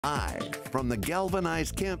Live from the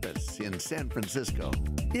galvanized campus in San Francisco,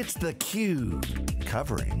 it's theCUBE,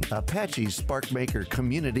 covering Apache's SparkMaker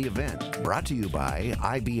community event, brought to you by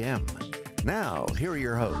IBM. Now, here are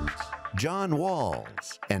your hosts, John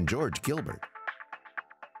Walls and George Gilbert.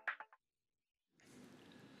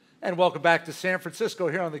 And welcome back to San Francisco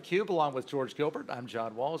here on theCUBE, along with George Gilbert. I'm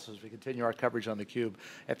John Walls as we continue our coverage on theCUBE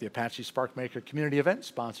at the Apache SparkMaker community event,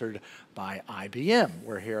 sponsored by IBM.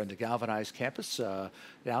 We're here in the galvanized campus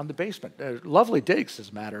down in the basement. Lovely digs, as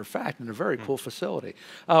a matter of fact, and a very cool facility.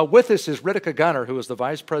 With us is Ritika Gunnar, who is the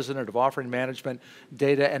Vice President of Offering Management,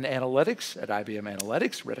 Data and Analytics at IBM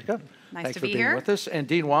Analytics. Ritika, thanks for being with us. And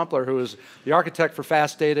Dean Wampler, who is the Architect for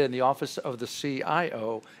Fast Data in the Office of the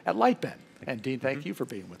CIO at Lightbend. And Dean, thank you for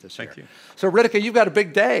being with us here. Thank you. So Ritika, you've got a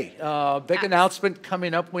big day, big announcement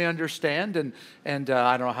coming up, we understand, and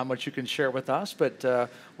I don't know how much you can share with us, but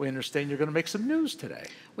we understand you're going to make some news today.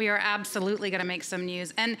 We are absolutely going to make some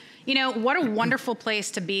news. And you know, what a wonderful place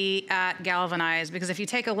to be at Galvanize, because if you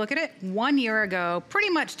take a look at it, 1 year ago, pretty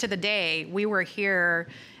much to the day, we were here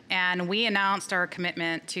and we announced our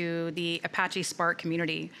commitment to the Apache Spark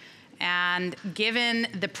community. And given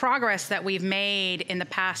the progress that we've made in the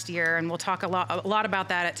past year, and we'll talk a lot about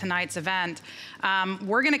that at tonight's event,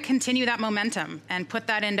 we're going to continue that momentum and put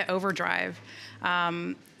that into overdrive.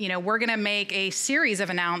 You know, we're going to make a series of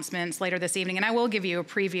announcements later this evening, and I will give you a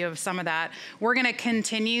preview of some of that. We're going to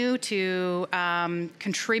continue to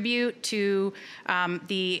contribute to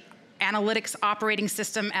the analytics operating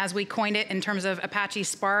system, as we coined it, in terms of Apache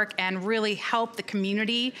Spark, and really help the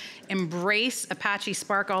community embrace Apache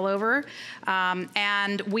Spark all over.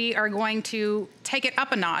 And we are going to take it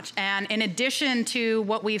up a notch. And in addition to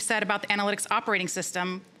what we've said about the analytics operating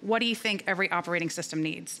system, what do you think every operating system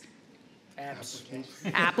needs?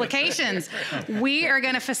 Applications. We are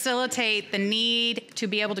going to facilitate the need to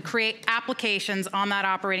be able to create applications on that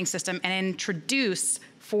operating system and introduce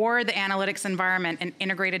for the analytics environment, an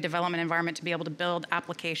integrated development environment to be able to build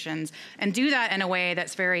applications and do that in a way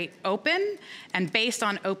that's very open and based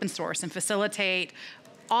on open source, and facilitate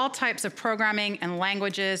all types of programming and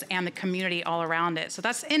languages and the community all around it. So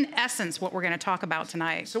that's in essence what we're going to talk about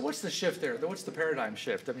tonight. So what's the shift there? What's the paradigm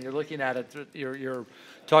shift? I mean, you're looking at it, you're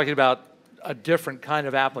talking about a different kind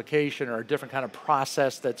of application or a different kind of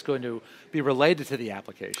process that's going to be related to the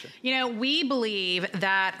application. You know, we believe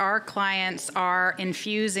that our clients are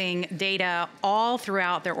infusing data all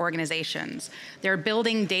throughout their organizations. They're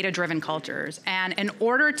building data-driven cultures. And in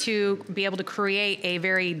order to be able to create a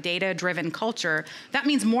very data-driven culture, that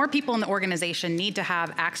means more people in the organization need to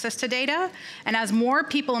have access to data. And as more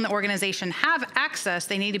people in the organization have access,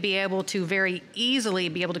 they need to be able to very easily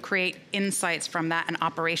be able to create insights from that and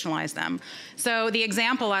operationalize them. So the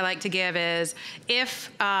example I like to give is if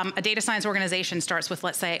a data science organization starts with,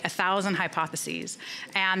 let's say, 1,000 hypotheses,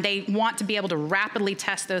 and they want to be able to rapidly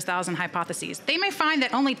test those 1,000 hypotheses, they may find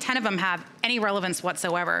that only 10 of them have any relevance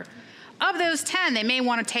whatsoever. Of those 10, they may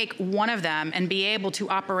want to take one of them and be able to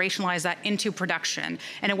operationalize that into production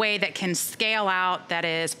in a way that can scale out, that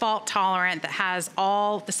is fault tolerant, that has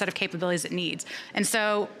all the set of capabilities it needs. And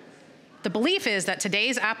so the belief is that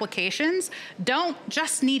today's applications don't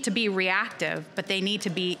just need to be reactive, but they need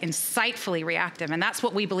to be insightfully reactive. And that's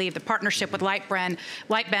what we believe the partnership with Lightbend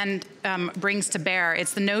brings to bear.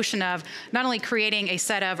 It's the notion of not only creating a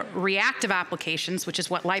set of reactive applications, which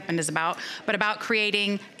is what Lightbend is about, but about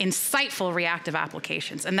creating insightful reactive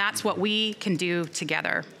applications. And that's what we can do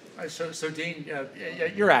together. So Dean,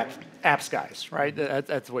 you're apps guys, right?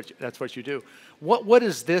 That's what you do. What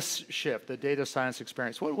is this shift, the data science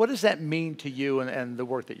experience? What does that mean to you and the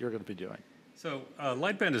work that you're going to be doing? So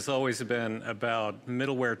Lightbend has always been about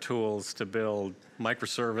middleware tools to build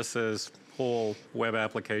microservices, whole web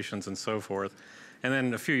applications, and so forth. And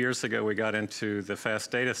then a few years ago, we got into the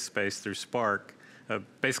fast data space through Spark.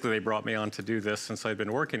 Basically, they brought me on to do this since I'd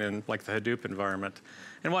been working in like the Hadoop environment.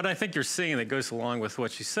 And what I think you're seeing that goes along with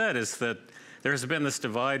what you said is that there's been this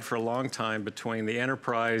divide for a long time between the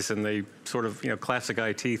enterprise and the sort of classic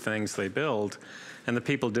IT things they build and the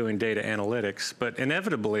people doing data analytics. But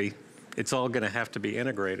inevitably, it's all going to have to be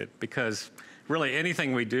integrated, because really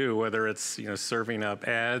anything we do, whether it's serving up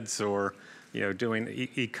ads or doing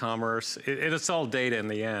e-commerce, it's all data in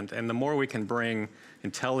the end. And the more we can bring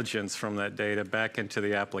intelligence from that data back into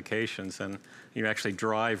the applications and actually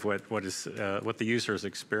drive what the user is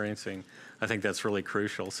experiencing, I think that's really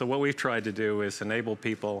crucial. So what we've tried to do is enable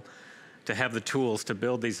people to have the tools to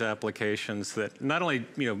build these applications that not only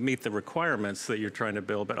meet the requirements that you're trying to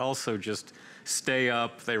build, but also just stay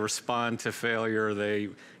up, they respond to failure, they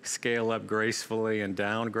scale up gracefully and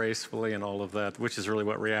down gracefully and all of that, which is really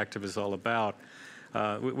what reactive is all about.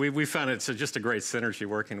 we found it's just a great synergy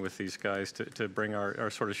working with these guys to bring our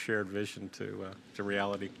sort of shared vision to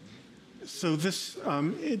reality. So this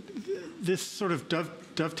this sort of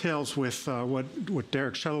dovetails with what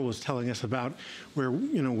Derek Shuttle was telling us about, where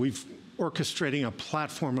we've orchestrating a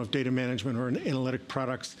platform of data management or analytic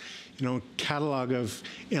products, catalog of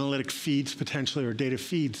analytic feeds potentially or data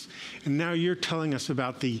feeds, and now you're telling us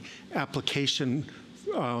about the application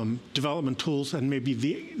development tools and maybe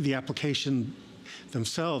the application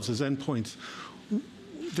themselves as endpoints.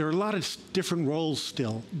 There are a lot of different roles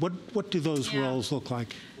still. What do those roles look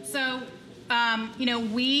like? So,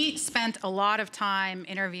 we spent a lot of time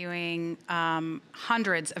interviewing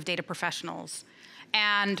hundreds of data professionals.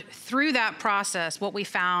 And through that process, what we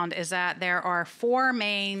found is that there are 4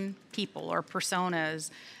 main people or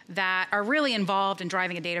personas that are really involved in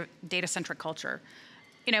driving a data-centric culture.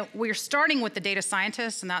 We're starting with the data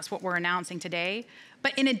scientists, and that's what we're announcing today.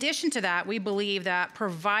 But in addition to that, we believe that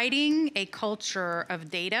providing a culture of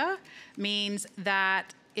data means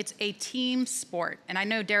that it's a team sport. And I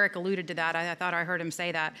know Derek alluded to that. I thought I heard him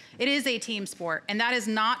say that. It is a team sport. And that is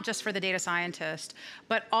not just for the data scientist,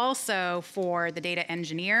 but also for the data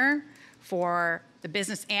engineer, for the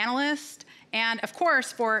business analyst, and of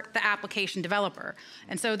course, for the application developer.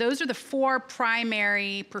 And so those are the 4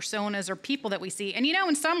 primary personas or people that we see. And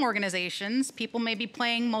in some organizations, people may be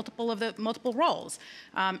playing multiple roles.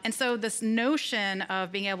 And so this notion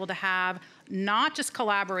of being able to have not just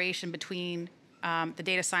collaboration between the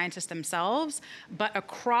data scientists themselves, but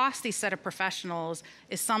across these set of professionals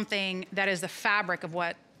is something that is the fabric of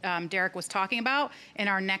what Derek was talking about in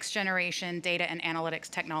our next generation data and analytics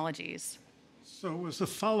technologies. So as a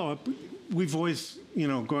follow-up, we've always,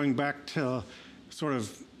 going back to sort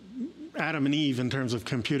of Adam and Eve in terms of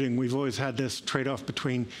computing, we've always had this trade-off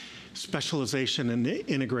between specialization and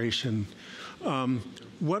integration.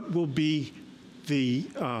 What will be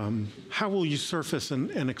how will you surface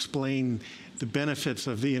and explain the benefits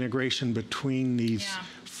of the integration between these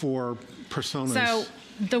 4 personas? So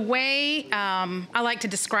the way I like to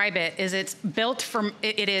describe it is it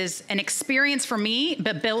is an experience for me,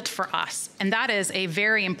 but built for us. And that is a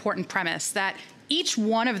very important premise, that each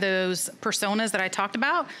one of those personas that I talked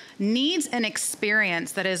about needs an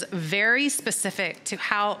experience that is very specific to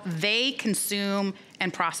how they consume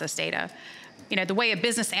and process data. The way a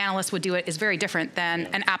business analyst would do it is very different than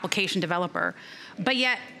an application developer. But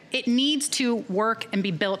yet, it needs to work and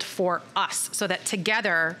be built for us so that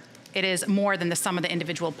together it is more than the sum of the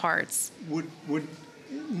individual parts. Would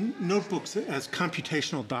notebooks as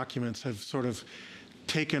computational documents have sort of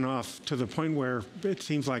taken off to the point where it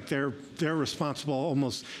seems like they're responsible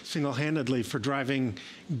almost single-handedly for driving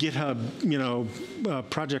GitHub,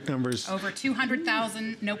 project numbers? Over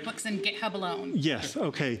 200,000 notebooks in GitHub alone. Yes,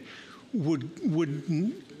 okay. Would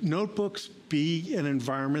notebooks be an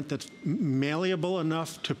environment that's malleable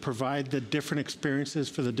enough to provide the different experiences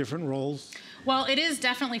for the different roles? Well, it is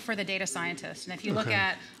definitely for the data scientist. And if you look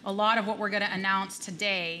at a lot of what we're going to announce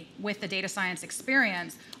today with the data science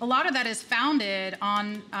experience, a lot of that is founded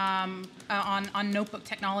on notebook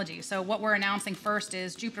technology. So what we're announcing first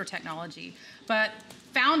is Jupyter technology, but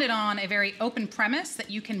founded on a very open premise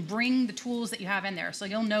that you can bring the tools that you have in there. So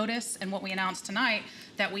you'll notice in what we announced tonight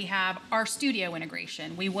that we have RStudio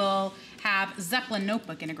integration. We will have Zeppelin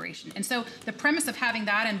notebook integration. And so the premise of having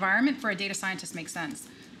that environment for a data scientist makes sense.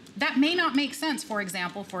 That may not make sense, for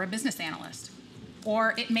example, for a business analyst,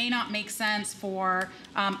 or it may not make sense for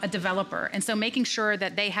a developer. And so making sure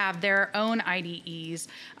that they have their own IDEs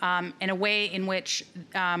in a way in which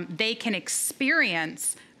they can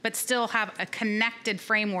experience but still have a connected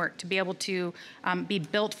framework to be able to be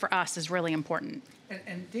built for us is really important.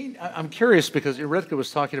 And Dean, I'm curious because Ritika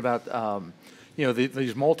was talking about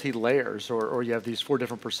these multi-layers, or you have these 4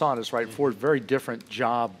 different personas, right? 4 very different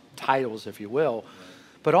job titles, if you will.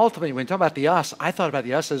 But ultimately, when you talk about the us, I thought about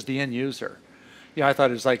the us as the end user. I thought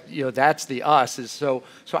it was like, that's the us. So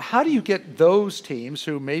how do you get those teams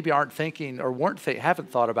who maybe aren't thinking or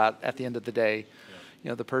haven't thought about at the end of the day,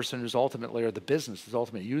 the person who's ultimately, or the business is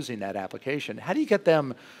ultimately using that application, how do you get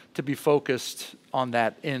them to be focused on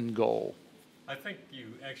that end goal? I think you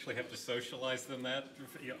actually have to socialize them that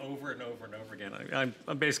over and over and over again.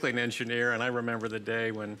 I'm basically an engineer, and I remember the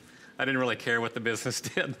day when I didn't really care what the business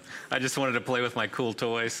did. I just wanted to play with my cool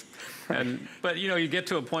toys. But you get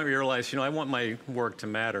to a point where you realize, I want my work to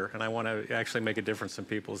matter, and I want to actually make a difference in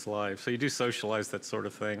people's lives. So you do socialize that sort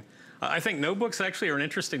of thing. I think notebooks actually are an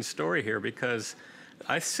interesting story here because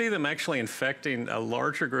I see them actually infecting a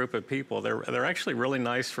larger group of people. They're actually really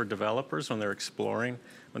nice for developers when they're exploring,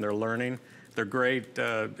 when they're learning. They're great.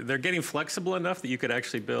 They're getting flexible enough that you could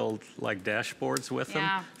actually build like dashboards with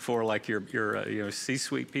them for like your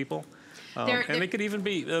C-suite people. And they could even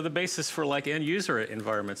be the basis for like end user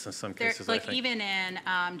environments in some cases. Like even in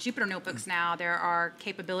Jupyter notebooks now, there are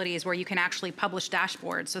capabilities where you can actually publish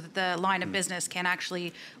dashboards so that the line of business can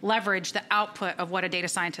actually leverage the output of what a data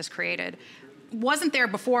scientist created. Wasn't there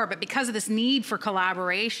before, but because of this need for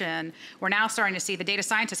collaboration, we're now starting to see the data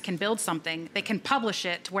scientists can build something, they can publish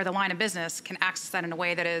it to where the line of business can access that in a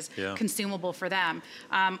way that is consumable for them.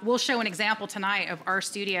 We'll show an example tonight of our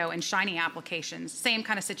studio and Shiny applications, same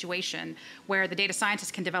kind of situation, where the data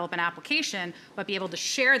scientists can develop an application, but be able to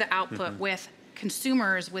share the output with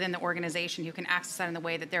consumers within the organization who can access that in the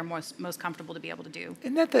way that they're most comfortable to be able to do.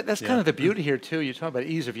 And that's kind of the beauty here too. You talk about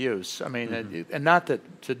ease of use. I mean, and not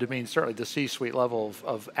that to demean certainly the C-suite level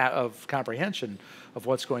of comprehension of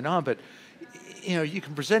what's going on, but you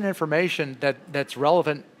can present information that's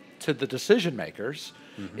relevant to the decision makers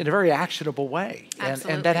in a very actionable way,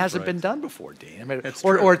 and that hasn't been done before, Dean. I mean,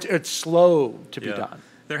 or it's slow to be done.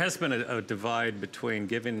 There has been a divide between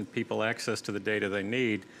giving people access to the data they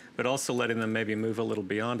need, but also letting them maybe move a little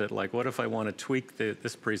beyond it. Like, what if I want to tweak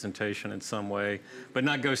this presentation in some way, but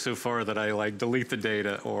not go so far that I like delete the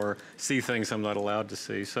data or see things I'm not allowed to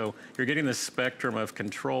see? So you're getting this spectrum of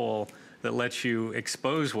control that lets you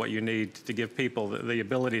expose what you need to give people the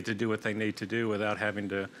ability to do what they need to do without having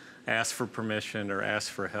to ask for permission or ask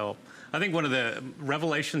for help. I think one of the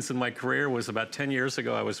revelations in my career was about 10 years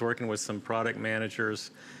ago. I was working with some product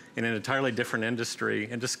managers in an entirely different industry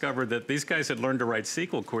and discovered that these guys had learned to write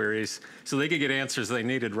SQL queries so they could get answers they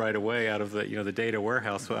needed right away out of the data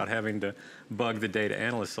warehouse without having to bug the data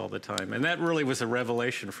analysts all the time. And that really was a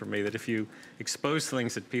revelation for me, that if you expose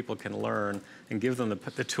things that people can learn and give them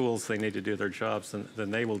the tools they need to do their jobs,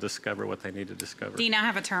 then they will discover what they need to discover. Dean, I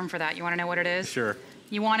have a term for that. You want to know what it is? Sure.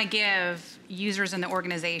 You want to give users in the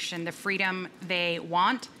organization the freedom they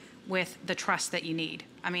want with the trust that you need.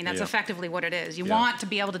 I mean, that's effectively what it is. You want to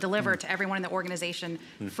be able to deliver to everyone in the organization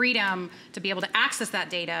freedom to be able to access that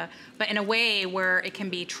data, but in a way where it can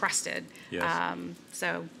be trusted. Yes.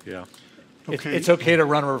 Okay. It's okay to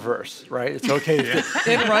run reverse, right? It's okay.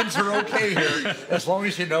 End runs are okay here, as long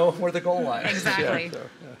as you know where the goal line is. Exactly.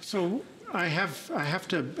 So I have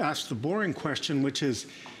to ask the boring question, which is,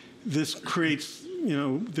 this creates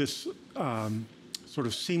this sort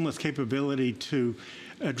of seamless capability to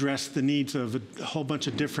address the needs of a whole bunch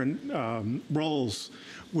of different roles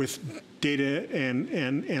with data and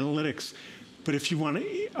analytics. But if you want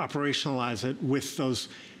to operationalize it with those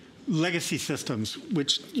legacy systems,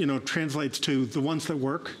 which translates to the ones that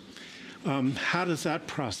work, how does that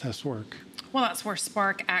process work? Well, that's where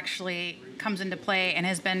Spark actually comes into play and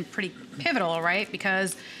has been pretty pivotal, right?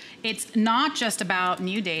 Because it's not just about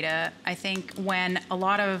new data. I think when a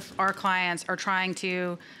lot of our clients are trying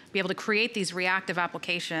to be able to create these reactive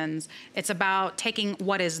applications, it's about taking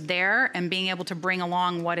what is there and being able to bring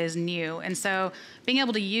along what is new. And so being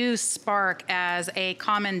able to use Spark as a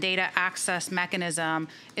common data access mechanism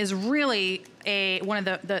is really one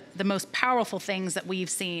of the most powerful things that we've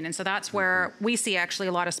seen. And so that's where we see actually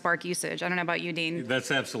a lot of Spark usage. I don't know about you, Dean.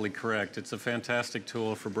 That's absolutely correct. It's a fantastic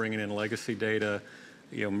tool for bringing in legacy data,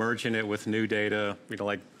 merging it with new data,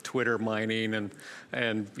 like Twitter mining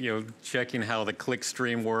and checking how the click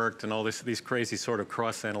stream worked and all these crazy sort of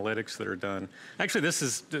cross analytics that are done. Actually, this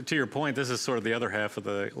is, to your point, this is sort of the other half of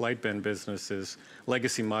the Lightbend business, is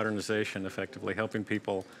legacy modernization, effectively helping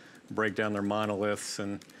people break down their monoliths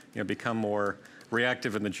and become more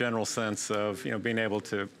reactive in the general sense of being able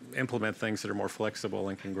to implement things that are more flexible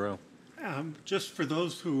and can grow. Just for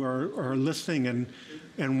those who are listening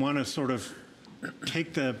and want to sort of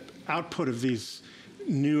take the output of these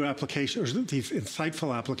new applications, or these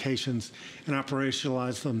insightful applications, and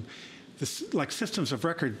operationalize them. Like systems of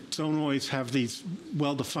record don't always have these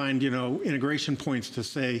well-defined, integration points to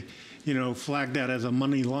say, flag that as a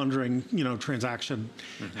money laundering, transaction.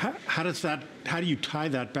 How do you tie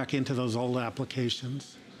that back into those old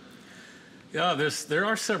applications? Yeah, there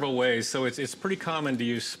are several ways. So it's pretty common to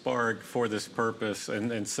use Spark for this purpose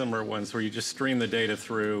and similar ones where you just stream the data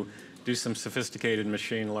through, do some sophisticated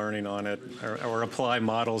machine learning on it, or apply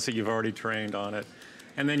models that you've already trained on it.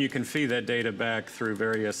 And then you can feed that data back through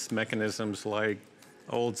various mechanisms like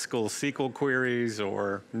old school SQL queries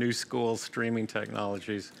or new school streaming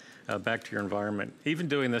technologies back to your environment. Even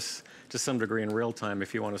doing this to some degree in real time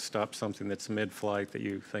if you want to stop something that's mid-flight that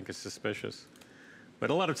you think is suspicious. But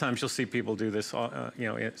a lot of times you'll see people do this,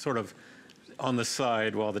 sort of on the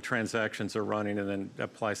side while the transactions are running and then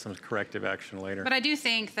apply some corrective action later. But I do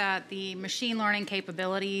think that the machine learning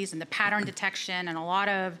capabilities and the pattern detection and a lot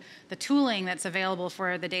of the tooling that's available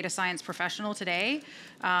for the data science professional today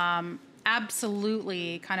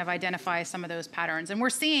absolutely kind of identify some of those patterns. And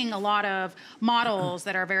we're seeing a lot of models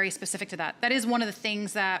that are very specific to that. That is one of the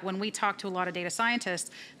things that when we talk to a lot of data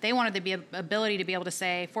scientists, they wanted the ability to be able to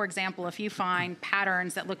say, for example, if you find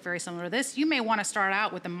patterns that look very similar to this, you may want to start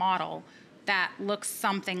out with a model that looks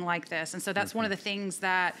something like this. And so that's one of the things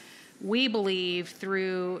that we believe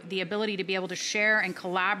through the ability to be able to share and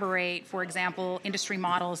collaborate, for example, industry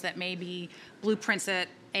models that may be blueprints that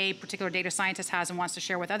a particular data scientist has and wants to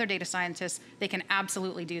share with other data scientists, they can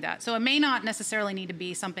absolutely do that. So it may not necessarily need to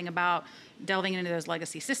be something about delving into those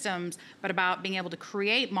legacy systems, but about being able to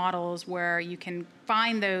create models where you can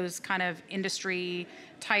find those kind of industry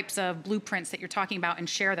types of blueprints that you're talking about and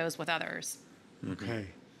share those with others. Okay.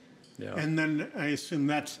 Yeah. And then I assume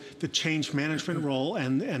that's the change management role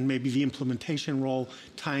and maybe the implementation role,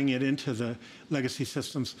 tying it into the legacy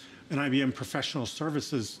systems. An IBM professional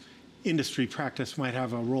services industry practice might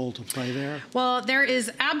have a role to play there? Well, there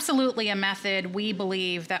is absolutely a method we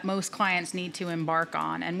believe that most clients need to embark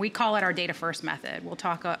on, and we call it our data first method. We'll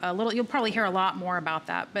talk a little, you'll probably hear a lot more about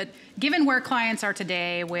that, but given where clients are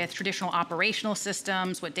today with traditional operational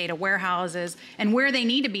systems, with data warehouses, and where they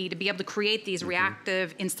need to be able to create these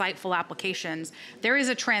reactive, insightful applications, there is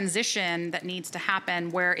a transition that needs to happen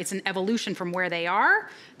where it's an evolution from where they are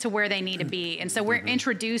to where they need to be. And so we're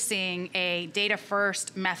introducing a data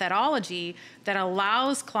first methodology that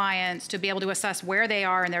allows clients to be able to assess where they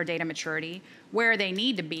are in their data maturity, where they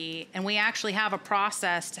need to be, and we actually have a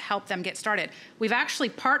process to help them get started. We've actually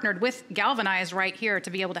partnered with Galvanize right here to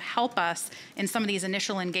be able to help us in some of these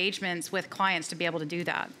initial engagements with clients to be able to do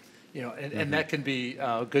that. You know, and that can be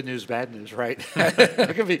good news, bad news, right?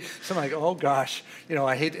 It can be something like, oh gosh, you know,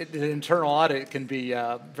 I hate it. The internal audit can be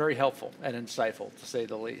very helpful and insightful, to say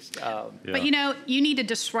the least. But you know, you need to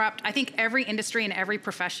disrupt. I think every industry and every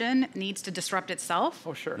profession needs to disrupt itself.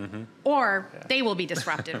 Oh, sure. Or they will be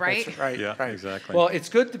disrupted, right? That's right. Yeah, right. exactly. Well, it's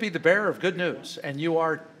good to be the bearer of good news, and you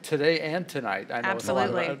are today and tonight. I know it's a lot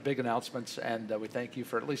Absolutely. of big announcements, and we thank you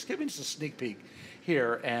for at least giving us a sneak peek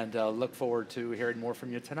here, and look forward to hearing more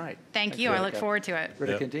from you tonight. Thank you. I look forward to it.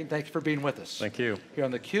 Ritika and Dean, thank you for being with us. Thank you. Here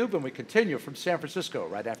on theCUBE, and we continue from San Francisco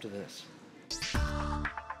right after this.